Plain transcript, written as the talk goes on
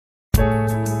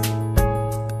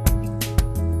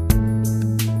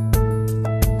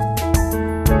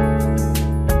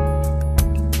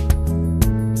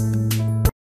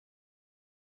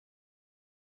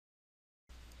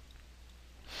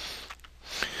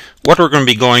What we're going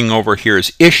to be going over here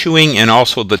is issuing and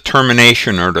also the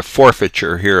termination or the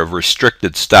forfeiture here of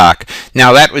restricted stock.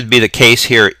 Now that would be the case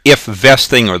here if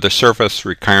vesting or the service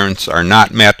requirements are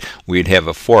not met, we'd have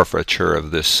a forfeiture of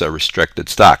this restricted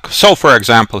stock. So for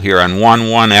example here on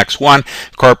 11X1,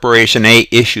 Corporation A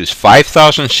issues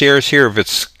 5,000 shares here of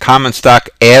its common stock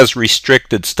as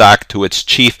restricted stock to its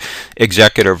Chief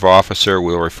Executive Officer.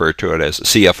 We'll refer to it as the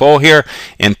CFO here.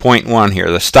 And point one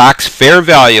here, the stock's fair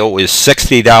value is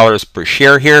 $60 per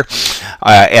share here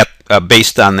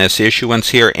based on this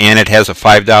issuance here, and it has a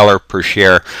 $5 per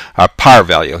share par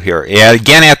value here.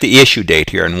 Again, at the issue date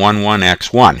here in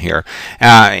 11X1 here,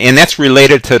 and that's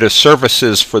related to the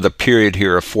services for the period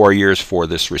here of 4 years for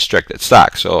this restricted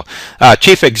stock. So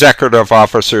Chief Executive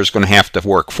Officer is going to have to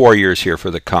work 4 years here for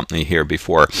the company here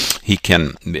before he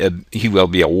will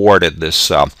be awarded this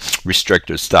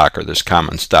restricted stock or this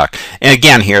common stock. And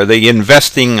again here, the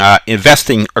investing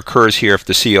occurs here if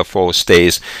the CFO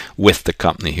stays with the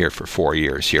company here for 4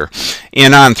 years here.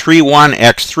 And on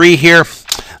 31X3 here,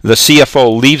 the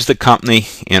CFO leaves the company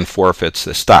and forfeits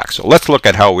the stock. So let's look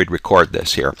at how we'd record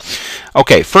this here.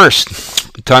 Okay,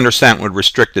 first, to understand what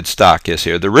restricted stock is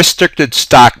here, the restricted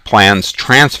stock plans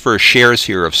transfer shares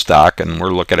here of stock, and we're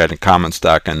looking at a common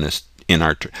stock in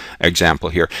our example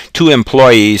here, to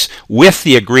employees with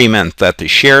the agreement that the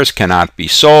shares cannot be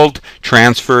sold,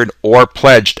 transferred, or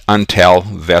pledged until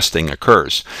vesting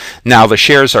occurs. Now the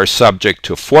shares are subject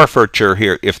to forfeiture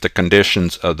here if the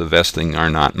conditions of the vesting are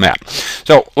not met.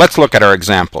 So let's look at our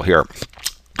example here.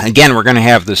 Again, we're going to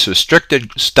have this restricted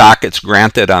stock. It's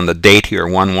granted on the date here,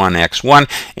 11X1,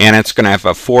 and it's going to have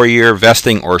a 4-year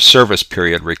vesting or service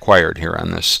period required here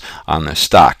on this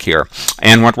stock here.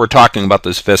 And what we're talking about,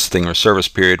 this vesting or service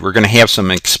period, we're going to have some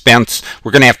expense.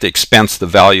 We're going to have to expense the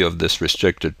value of this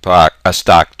restricted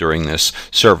stock during this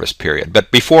service period.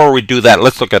 But before we do that,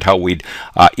 let's look at how we'd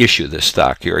issue this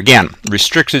stock here. Again,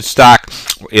 restricted stock,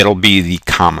 it'll be the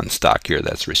common stock here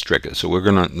that's restricted. So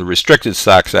the restricted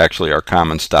stocks actually are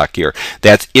common stock here.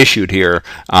 That's issued here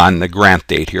on the grant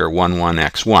date here,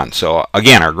 11X1. So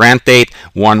again, our grant date,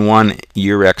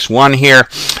 11X1 here.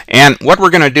 And what we're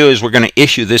going to do is we're going to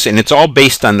issue this, and it's all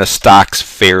based on the stock's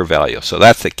fair value. So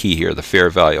that's the key here, the fair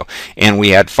value. And we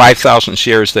had 5,000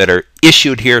 shares that are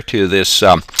issued here to this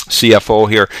CFO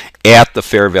here at the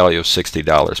fair value of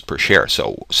 $60 per share.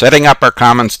 So setting up our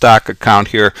common stock account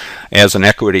here as an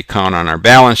equity account on our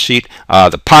balance sheet.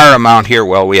 The par amount here,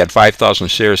 well, we had 5,000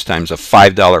 shares times a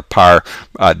 $5 par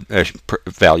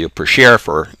value per share,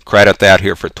 for credit that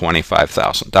here for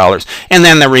 $25,000. And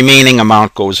then the remaining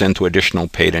amount goes into additional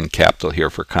paid-in capital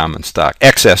here for common stock,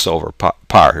 excess over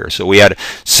par here. So we had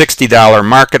 $60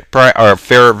 market price or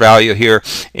fair value here,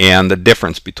 and the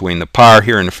difference between the par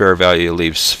here and the fair value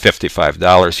leaves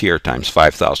 $55 here times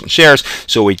 5,000 shares.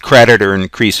 So we credit or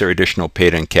increase our additional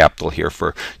paid-in capital here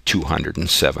for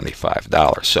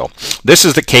 $275. So this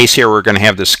is the case here. We're going to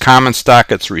have this common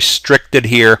stock. It's restricted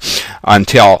here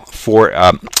until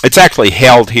it's actually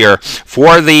held here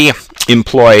for the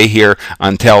employee here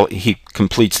until he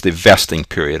completes the vesting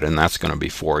period, and that's going to be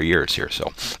 4 years here.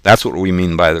 So that's what we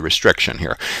mean by the restriction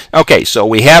here. Okay, so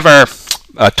we have our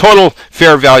total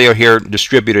fair value here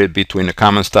distributed between the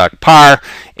common stock par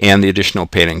and the additional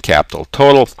paid-in capital.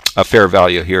 Total fair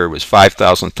value here was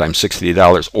 $5,000 times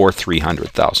 $60 or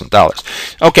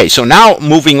 $300,000. Okay, so now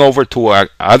moving over to our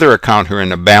other account here in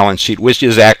the balance sheet, which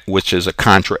is a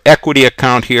contra equity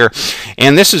account here,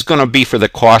 and this is going to be for the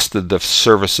cost of the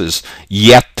services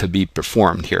yet to be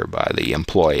performed here by the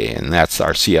employee, and that's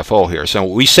our CFO here. So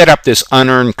we set up this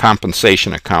unearned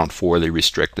compensation account for the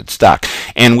restricted stock,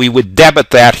 and we would debit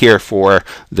that here for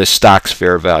the stock's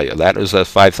fair value. That is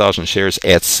 5,000 shares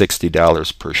at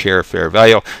 $60 per share fair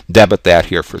value. Debit that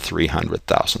here for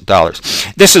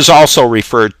 $300,000. This is also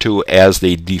referred to as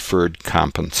the deferred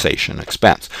compensation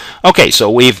expense. Okay, so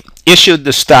we've issued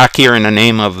the stock here in the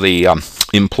name of the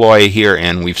employee here,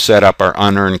 and we've set up our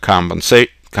unearned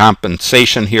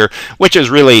compensation here, which is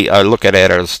really look at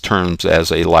it as terms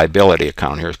as a liability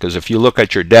account here, because if you look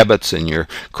at your debits and your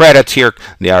credits here,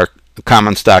 they are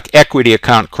common stock equity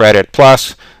account credit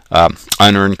plus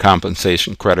unearned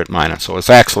compensation credit minus. So it's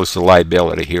actually a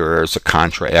liability here as a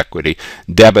contra equity.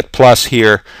 Debit plus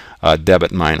here,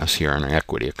 debit minus here in our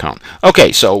equity account.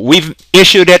 Okay, so we've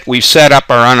issued it. We've set up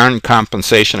our unearned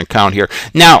compensation account here.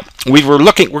 Now we're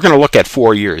going to look at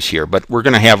 4 years here, but we're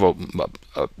going to have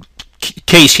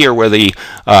case here where the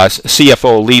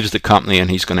CFO leaves the company and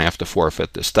he's going to have to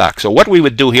forfeit the stock. So what we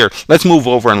would do here, let's move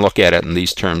over and look at it in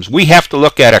these terms. We have to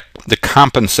look at the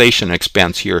compensation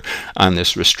expense here on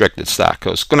this restricted stock.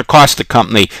 So it's going to cost the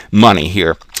company money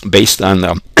here based on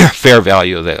the fair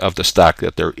value of the stock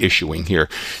that they're issuing here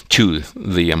to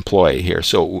the employee here.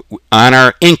 So on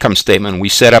our income statement, we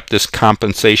set up this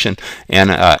compensation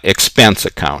and expense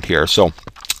account here. So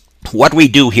what we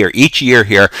do here each year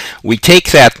here, we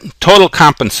take that total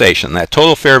compensation, that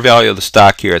total fair value of the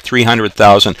stock here at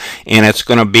 $300,000, and it's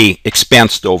going to be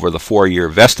expensed over the 4-year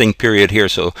vesting period here.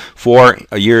 So 4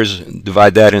 years,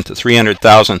 divide that into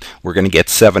 300,000, we're going to get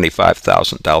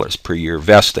 $75,000 per year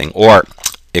vesting, or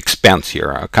expense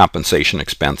here, a compensation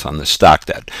expense on the stock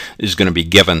that is going to be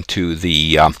given to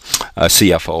the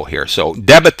CFO here. So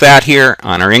debit that here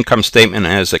on our income statement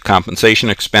as a compensation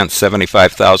expense,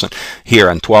 $75,000 here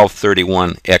on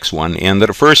 12/31/X1 end of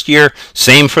the first year.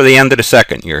 Same for the end of the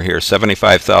second year here,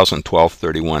 $75,000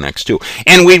 12/31/X2.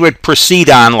 And we would proceed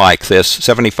on like this,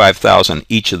 $75,000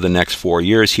 each of the next 4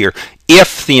 years here,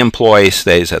 if the employee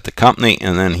stays at the company,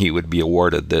 and then he would be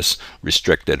awarded this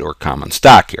restricted or common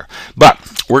stock here. But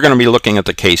we're going to be looking at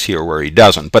the case here where he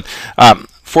doesn't. But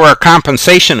for our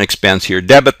compensation expense here,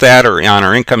 debit that or on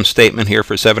our income statement here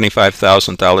for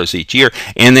 $75,000 each year,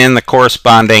 and then the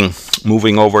corresponding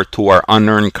moving over to our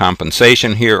unearned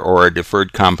compensation here, or our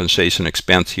deferred compensation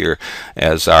expense here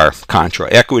as our contra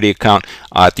equity account.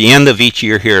 At the end of each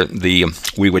year here,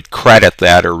 we would credit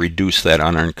that or reduce that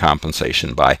unearned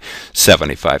compensation by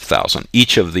 $75,000.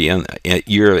 Each of the end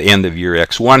of year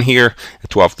X1 here,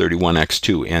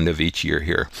 12/31/X2, end of each year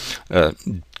here.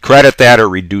 Credit that or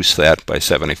reduce that by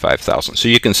 $75,000. So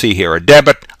you can see here a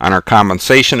debit on our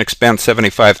compensation expense,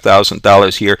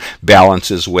 $75,000 here,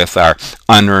 balances with our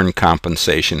unearned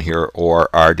compensation here,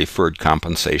 or our deferred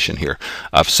compensation here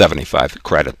of $75,000.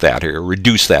 Credit that here,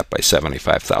 reduce that by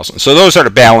 $75,000. So those are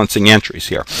the balancing entries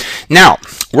here. Now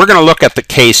we're going to look at the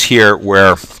case here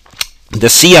where the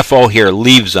CFO here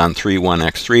leaves on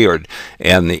 3/1/X3 or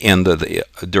and the end of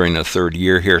during the third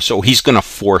year here, so he's going to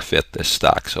forfeit this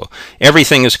stock. So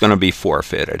everything is going to be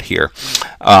forfeited here.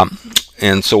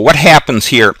 And so what happens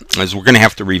here is we're going to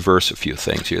have to reverse a few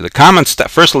things here. The common stock.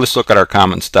 First, let's look at our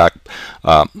common stock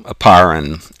par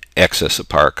and excess of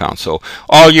par account. So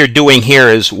all you're doing here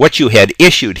is what you had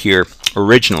issued here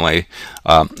originally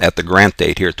at the grant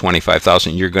date here,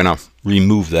 $25,000. You're going to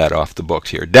remove that off the books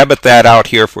here. Debit that out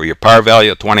here for your par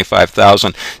value of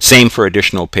 $25,000. Same for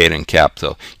additional paid in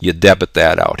capital. You debit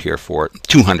that out here for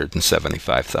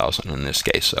 $275,000 in this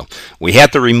case. So we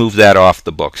had to remove that off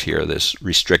the books here, this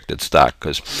restricted stock,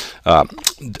 because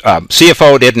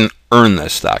CFO didn't earn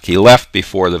this stock. He left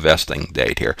before the vesting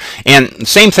date here. And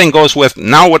same thing goes with,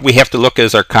 now what we have to look at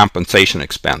is our compensation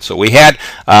expense. So we had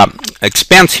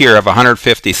expense here of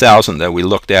 $150,000 that we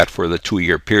looked at for the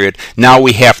 2-year period. Now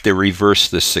we have to reverse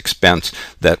this expense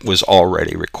that was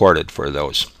already recorded for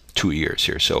those 2 years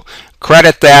here. So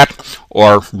credit that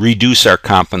or reduce our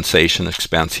compensation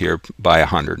expense here by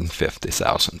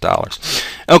 $150,000.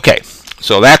 Okay.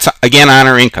 So that's again on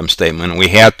our income statement. We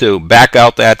had to back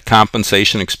out that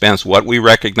compensation expense, what we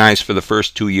recognize for the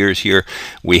first 2 years here.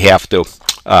 We have to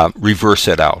reverse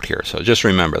it out here. So just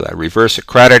remember that. Reverse it,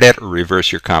 credit it, or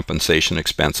reverse your compensation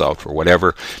expense out for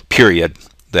whatever period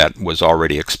that was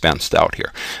already expensed out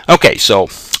here. Okay, so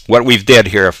what we've did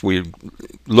here, if we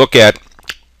look at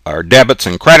our debits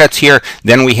and credits here,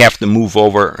 then we have to move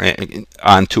over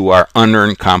onto our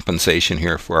unearned compensation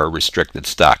here for our restricted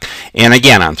stock. And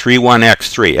again, on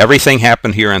 3/1/X3, everything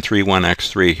happened here on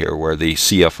 3/1/X3 here, where the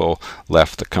CFO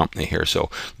left the company here. So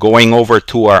going over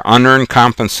to our unearned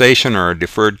compensation or our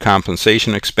deferred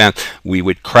compensation expense, we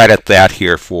would credit that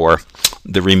here for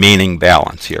the remaining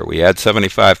balance here. We had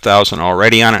 $75,000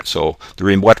 already on it, so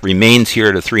what remains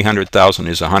here to $300,000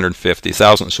 is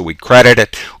 $150,000. So we credit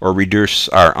it or reduce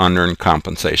our unearned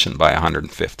compensation by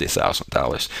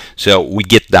 $150,000. So we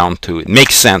get down to, it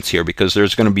makes sense here because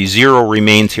there's going to be zero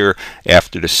remains here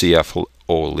after the CFO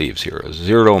leaves here, a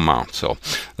zero amount. So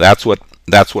that's what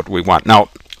we want. Now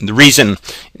the reason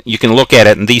you can look at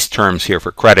it in these terms here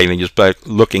for crediting, just by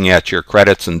looking at your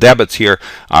credits and debits here,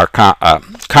 our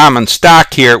common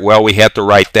stock here, well, we had to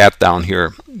write that down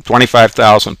here.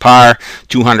 25,000 par,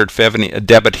 250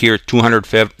 debit here,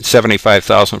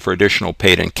 275,000 for additional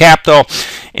paid in capital.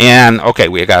 And okay,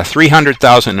 we got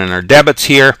 300,000 in our debits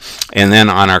here, and then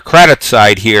on our credit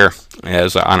side here,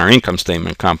 as on our income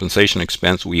statement compensation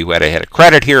expense, we had a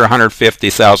credit here,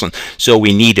 $150,000, so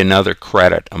we need another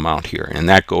credit amount here, and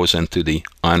that goes into the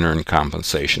unearned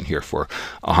compensation here for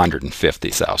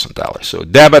 $150,000. So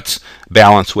debits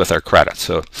balance with our credits.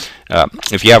 So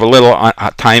if you have a little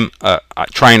time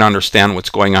trying to understand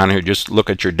what's going on here, just look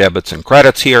at your debits and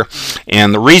credits here.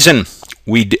 And the reason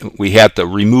we had to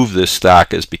remove this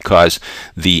stock is because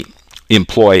the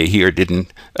employee here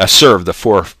didn't serve the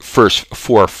first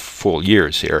 4 full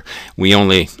years here. He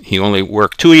only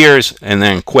worked 2 years and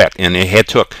then quit, and it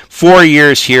took 4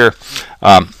 years here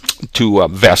to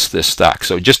vest this stock.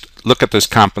 So just look at this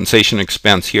compensation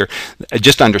expense here.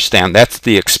 Just understand that's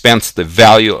the expense, the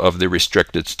value of the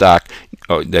restricted stock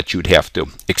that you'd have to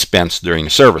expense during the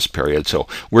service period. So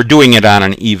we're doing it on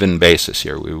an even basis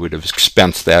here. We would have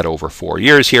expensed that over 4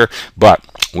 years here, but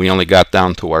we only got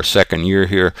down to our second year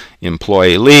here.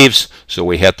 Employee leaves, so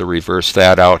we had to reverse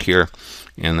that out here.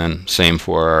 And then same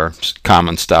for our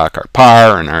common stock, our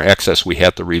par, and our excess, we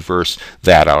had to reverse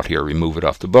that out here, remove it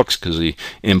off the books because the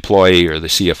employee or the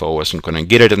CFO wasn't going to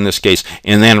get it in this case.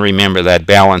 And then remember that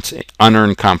balance,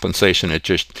 unearned compensation, it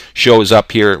just shows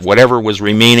up here. Whatever was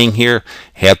remaining here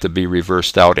had to be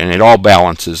reversed out, and it all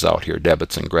balances out here,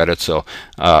 debits and credits. So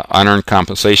unearned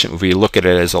compensation, if we look at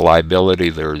it as a liability,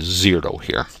 there's zero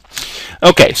here.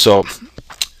 Okay, so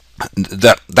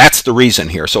that's the reason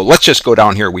here. So let's just go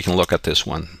down here. We can look at this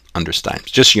one understand.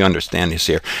 Just so you understand this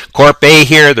here. Corp-A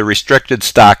here, the restricted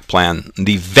stock plan.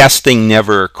 The vesting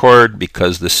never occurred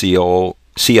because the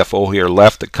CFO here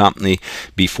left the company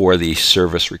before the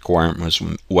service requirement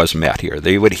was met here.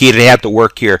 He'd had to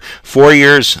work here 4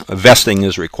 years. Vesting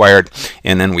is required,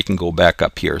 and then we can go back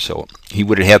up here. So he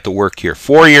would have had to work here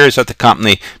 4 years at the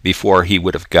company before he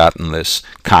would have gotten this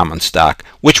common stock,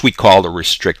 which we call the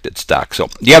restricted stock. So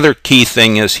the other key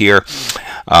thing is here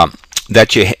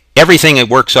that everything that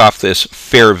works off this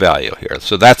fair value here.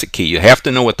 So that's a key. You have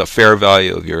to know what the fair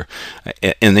value of your,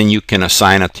 and then you can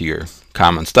assign it to your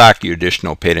common stock, your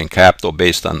additional paid-in capital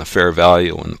based on the fair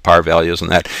value and the par values and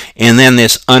that. And then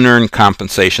this unearned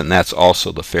compensation, that's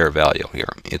also the fair value here.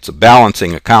 It's a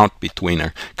balancing account between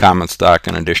our common stock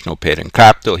and additional paid-in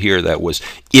capital here that was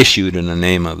issued in the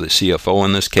name of the CFO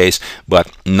in this case, but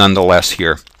nonetheless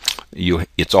here,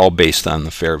 it's all based on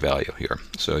the fair value here.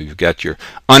 So you've got your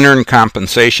unearned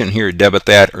compensation here, debit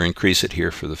that or increase it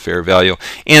here for the fair value.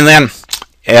 And then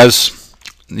as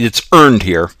it's earned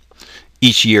here,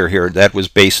 each year here, that was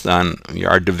based on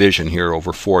our division here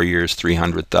over 4 years,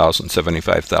 300,000,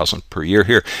 75,000 per year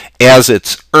here. As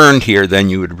it's earned here, then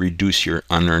you would reduce your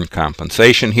unearned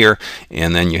compensation here,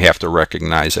 and then you have to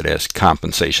recognize it as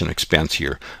compensation expense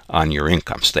here on your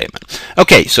income statement.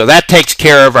 Okay, so that takes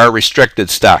care of our restricted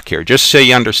stock here. Just so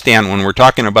you understand, when we're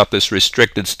talking about this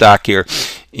restricted stock here,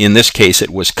 in this case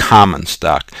it was common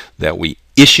stock that we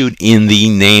issued in the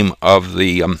name of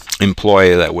the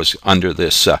employee that was under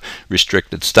this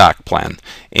restricted stock plan.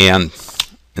 And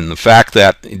in the fact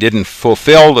that it didn't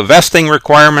fulfill the vesting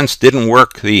requirements, didn't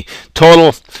work the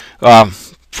total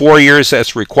 4 years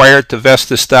that's required to vest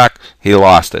the stock, he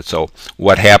lost it. So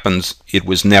what happens, it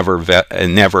was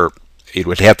it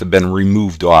would have to have been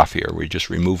removed off here. We just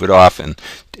remove it off and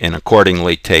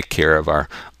accordingly take care of our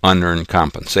unearned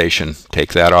compensation,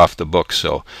 take that off the books.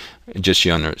 So just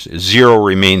you understand, zero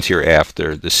remains here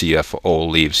after the CFO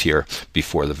leaves here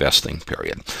before the vesting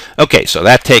period. Okay, so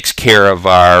that takes care of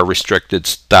our restricted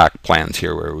stock plans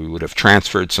here, where we would have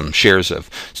transferred some shares of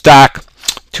stock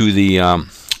to the,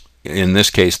 in this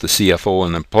case, the CFO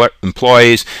and the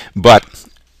employees. But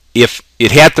if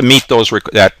it had to meet those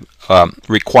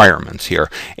requirements here,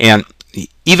 and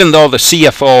even though the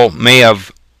CFO may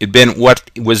have been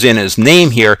what was in his name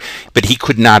here, but he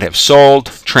could not have sold,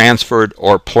 transferred,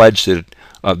 or pledged it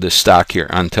of the stock here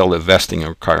until the vesting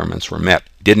requirements were met.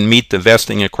 Didn't meet the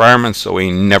vesting requirements, so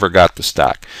he never got the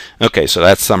stock. Okay, so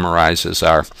that summarizes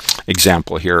our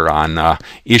example here on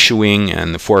issuing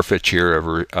and the forfeiture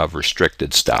of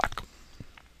restricted stock.